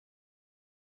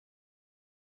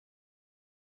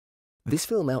This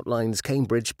film outlines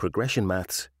Cambridge Progression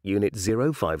Maths, Unit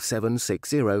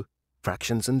 05760,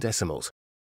 Fractions and Decimals.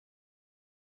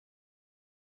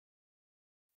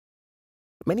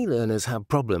 Many learners have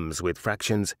problems with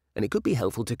fractions, and it could be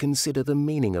helpful to consider the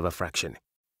meaning of a fraction.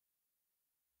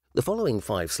 The following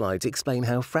 5 slides explain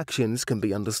how fractions can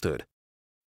be understood.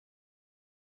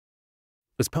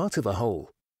 As part of a whole,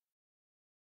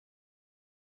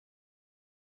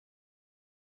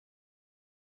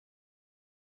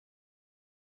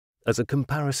 as a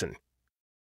comparison,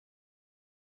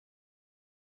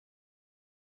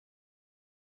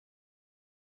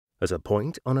 as a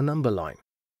point on a number line,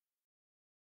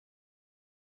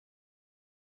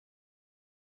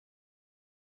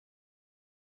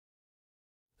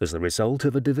 as the result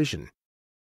of a division,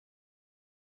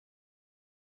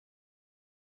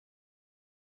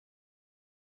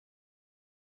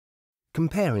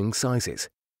 comparing sizes,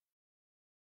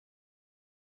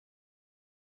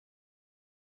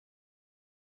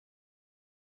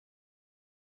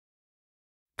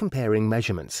 comparing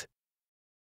measurements,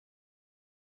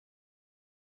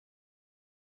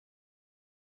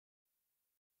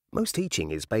 most teaching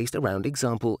is based around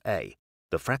example A.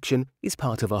 The fraction is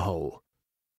part of a whole.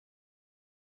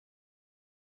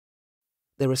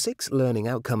 There are 6 learning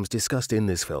outcomes discussed in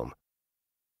this film.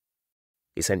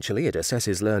 Essentially, it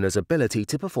assesses learners' ability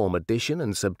to perform addition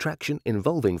and subtraction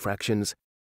involving fractions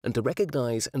and to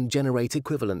recognize and generate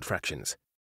equivalent fractions.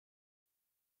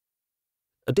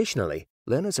 Additionally,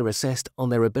 learners are assessed on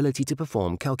their ability to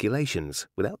perform calculations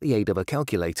without the aid of a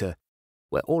calculator,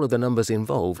 where all of the numbers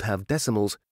involved have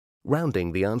decimals,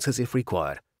 rounding the answers if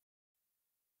required.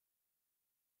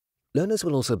 Learners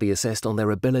will also be assessed on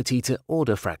their ability to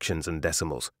order fractions and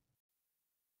decimals.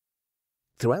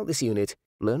 Throughout this unit,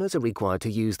 learners are required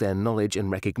to use their knowledge and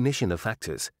recognition of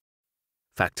factors.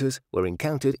 Factors were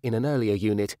encountered in an earlier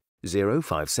unit,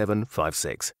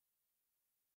 05756.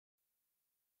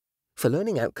 For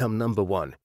learning outcome number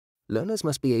 1, learners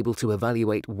must be able to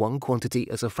evaluate one quantity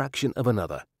as a fraction of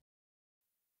another.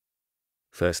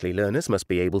 Firstly, learners must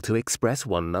be able to express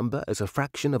one number as a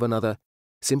fraction of another,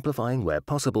 simplifying where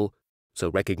possible, so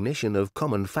recognition of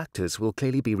common factors will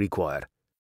clearly be required.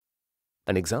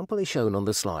 An example is shown on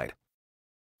the slide.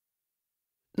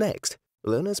 Next,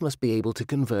 learners must be able to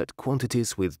convert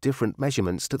quantities with different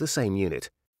measurements to the same unit.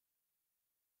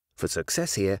 For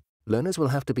success here, learners will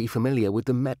have to be familiar with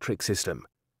the metric system,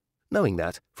 knowing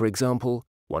that, for example,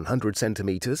 100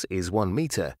 centimeters is 1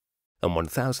 meter, and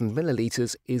 1,000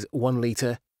 milliliters is 1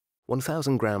 liter,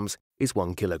 1,000 grams is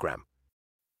 1 kilogram.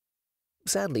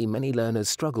 Sadly, many learners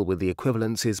struggle with the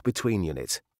equivalences between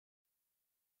units.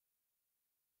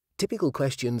 Typical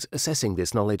questions assessing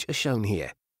this knowledge are shown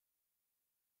here.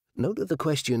 Note that the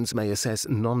questions may assess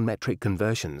non-metric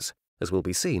conversions, as will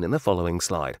be seen in the following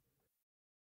slide.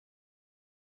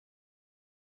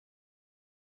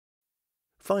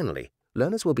 Finally,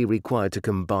 learners will be required to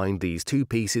combine these 2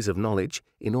 pieces of knowledge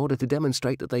in order to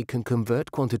demonstrate that they can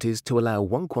convert quantities to allow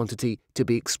one quantity to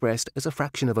be expressed as a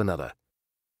fraction of another.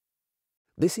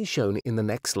 This is shown in the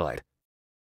next slide.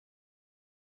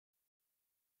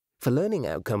 For learning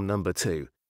outcome number 2,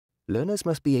 learners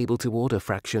must be able to order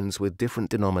fractions with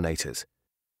different denominators.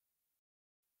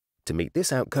 To meet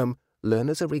this outcome,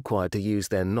 learners are required to use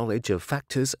their knowledge of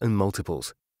factors and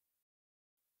multiples.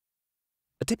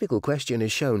 A typical question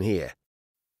is shown here.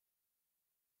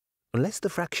 Unless the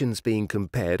fractions being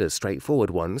compared are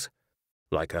straightforward ones,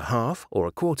 like a half or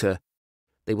a quarter,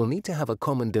 they will need to have a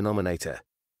common denominator.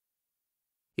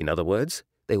 In other words,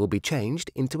 they will be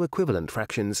changed into equivalent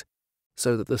fractions,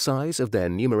 so that the size of their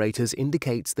numerators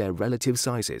indicates their relative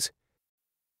sizes.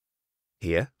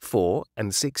 Here, 4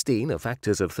 and 16 are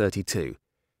factors of 32,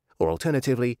 or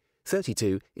alternatively,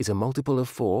 32 is a multiple of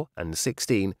 4 and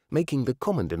 16, making the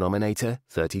common denominator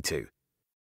 32.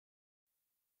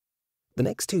 The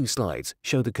next 2 slides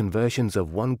show the conversions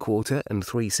of 1 quarter and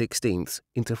 3/16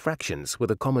 into fractions with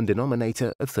a common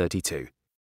denominator of 32.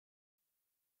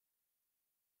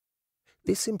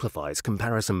 This simplifies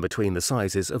comparison between the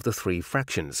sizes of the 3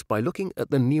 fractions by looking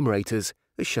at the numerators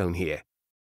as shown here.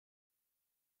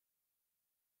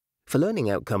 For learning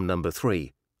outcome number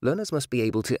 3, learners must be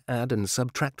able to add and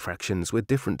subtract fractions with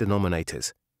different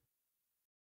denominators.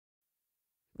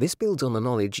 This builds on the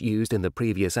knowledge used in the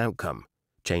previous outcome,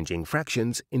 changing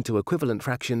fractions into equivalent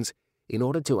fractions in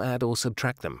order to add or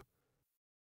subtract them.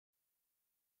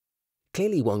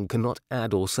 Clearly, one cannot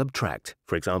add or subtract,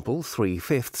 for example,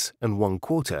 3/5 and 1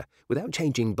 quarter, without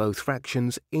changing both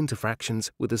fractions into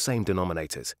fractions with the same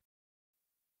denominators.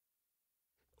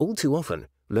 All too often,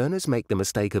 learners make the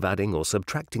mistake of adding or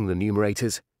subtracting the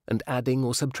numerators and adding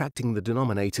or subtracting the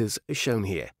denominators as shown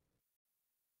here.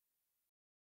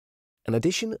 An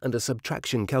addition and a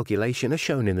subtraction calculation are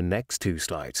shown in the next two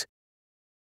slides.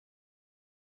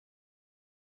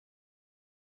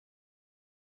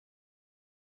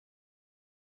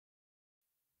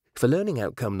 For learning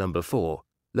outcome number 4,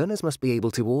 learners must be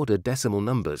able to order decimal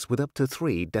numbers with up to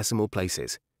 3 decimal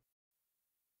places.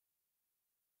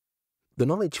 The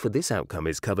knowledge for this outcome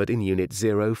is covered in Unit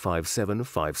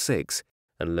 05756,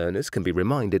 and learners can be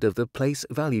reminded of the place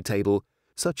value table,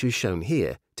 such as shown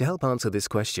here, to help answer this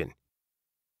question.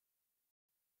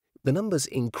 The numbers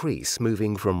increase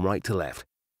moving from right to left.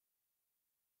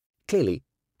 Clearly,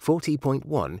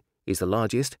 40.1 is the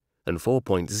largest and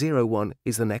 4.01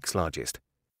 is the next largest.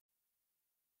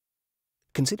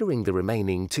 Considering the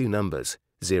remaining two numbers,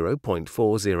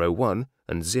 0.401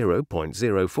 and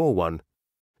 0.041,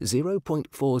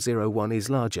 0.401 is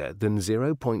larger than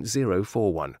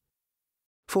 0.041.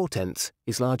 4/10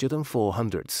 is larger than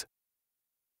 4/100.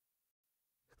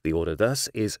 The order thus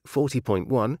is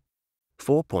 40.1,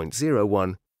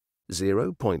 4.01,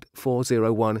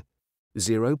 0.401,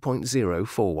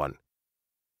 0.041.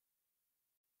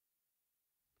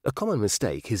 A common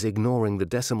mistake is ignoring the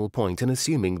decimal point and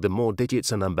assuming the more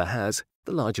digits a number has,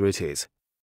 the larger it is.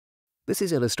 This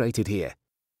is illustrated here.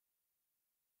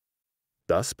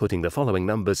 Thus, putting the following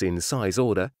numbers in size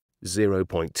order,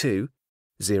 0.2,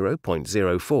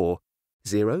 0.04,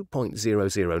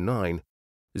 0.009,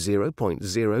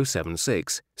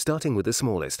 0.076, starting with the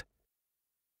smallest.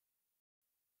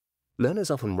 Learners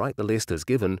often write the list as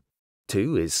given.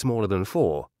 2 is smaller than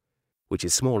 4, which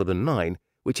is smaller than 9,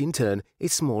 which in turn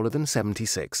is smaller than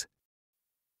 76.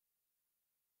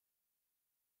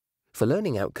 For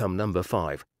learning outcome number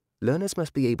 5, learners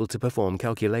must be able to perform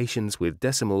calculations with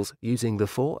decimals using the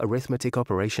 4 arithmetic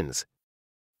operations.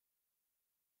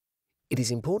 It is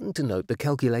important to note the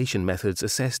calculation methods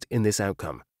assessed in this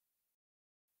outcome.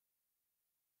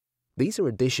 These are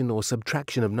addition or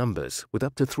subtraction of numbers with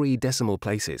up to 3 decimal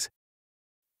places,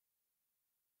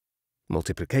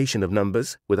 multiplication of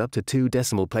numbers with up to 2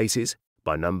 decimal places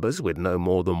by numbers with no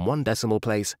more than 1 decimal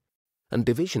place, and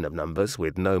division of numbers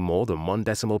with no more than 1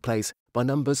 decimal place by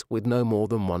numbers with no more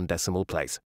than 1 decimal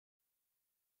place.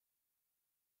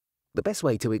 The best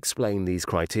way to explain these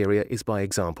criteria is by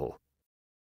example.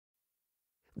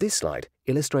 This slide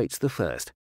illustrates the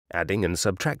first, adding and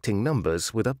subtracting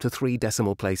numbers with up to 3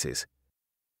 decimal places.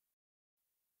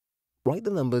 Write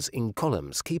the numbers in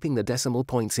columns, keeping the decimal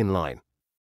points in line.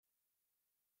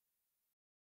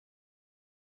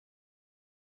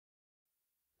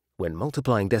 When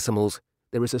multiplying decimals,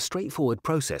 there is a straightforward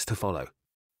process to follow.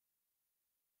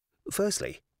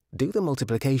 Firstly, do the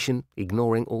multiplication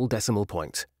ignoring all decimal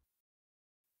points.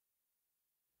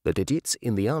 The digits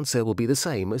in the answer will be the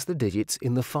same as the digits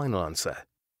in the final answer.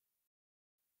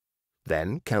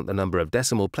 Then count the number of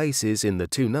decimal places in the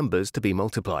two numbers to be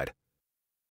multiplied.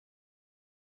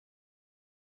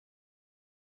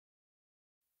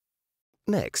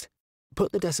 Next,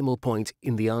 put the decimal point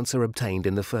in the answer obtained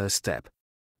in the first step,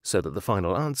 so that the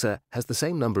final answer has the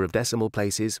same number of decimal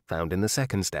places found in the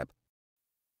second step.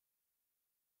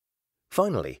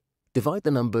 Finally, divide the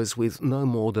numbers with no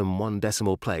more than 1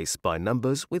 decimal place by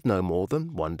numbers with no more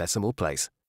than 1 decimal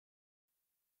place.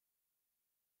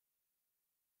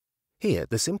 Here,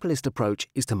 the simplest approach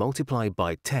is to multiply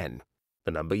by 10,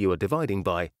 the number you are dividing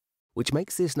by, which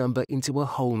makes this number into a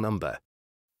whole number.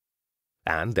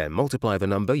 And then multiply the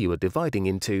number you are dividing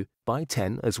into by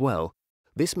 10 as well.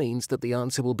 This means that the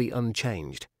answer will be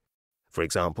unchanged. For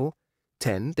example,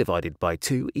 10 divided by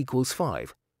 2 equals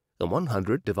 5, and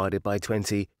 100 divided by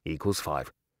 20 equals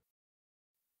 5.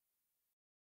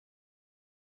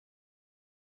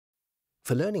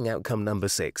 For learning outcome number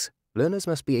 6, learners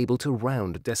must be able to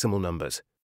round decimal numbers.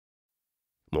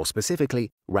 More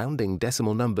specifically, rounding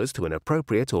decimal numbers to an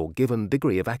appropriate or given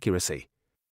degree of accuracy.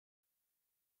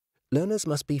 Learners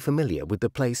must be familiar with the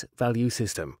place value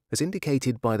system as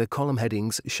indicated by the column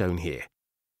headings shown here.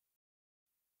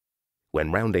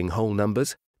 When rounding whole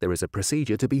numbers, there is a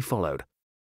procedure to be followed.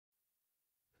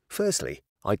 Firstly,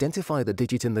 identify the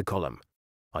digit in the column,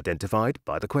 identified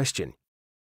by the question.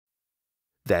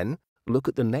 Then, look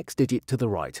at the next digit to the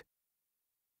right.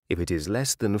 If it is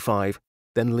less than 5,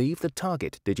 then leave the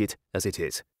target digit as it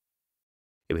is.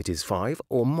 If it is 5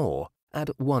 or more,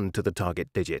 add 1 to the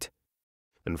target digit.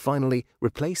 And finally,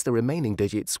 replace the remaining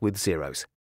digits with zeros.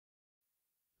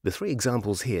 The 3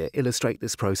 examples here illustrate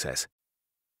this process.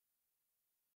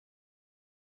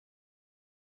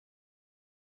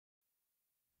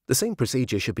 The same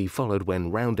procedure should be followed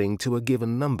when rounding to a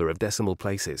given number of decimal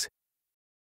places.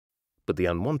 But the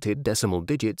unwanted decimal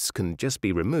digits can just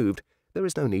be removed. There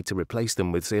is no need to replace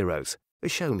them with zeros,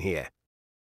 as shown here.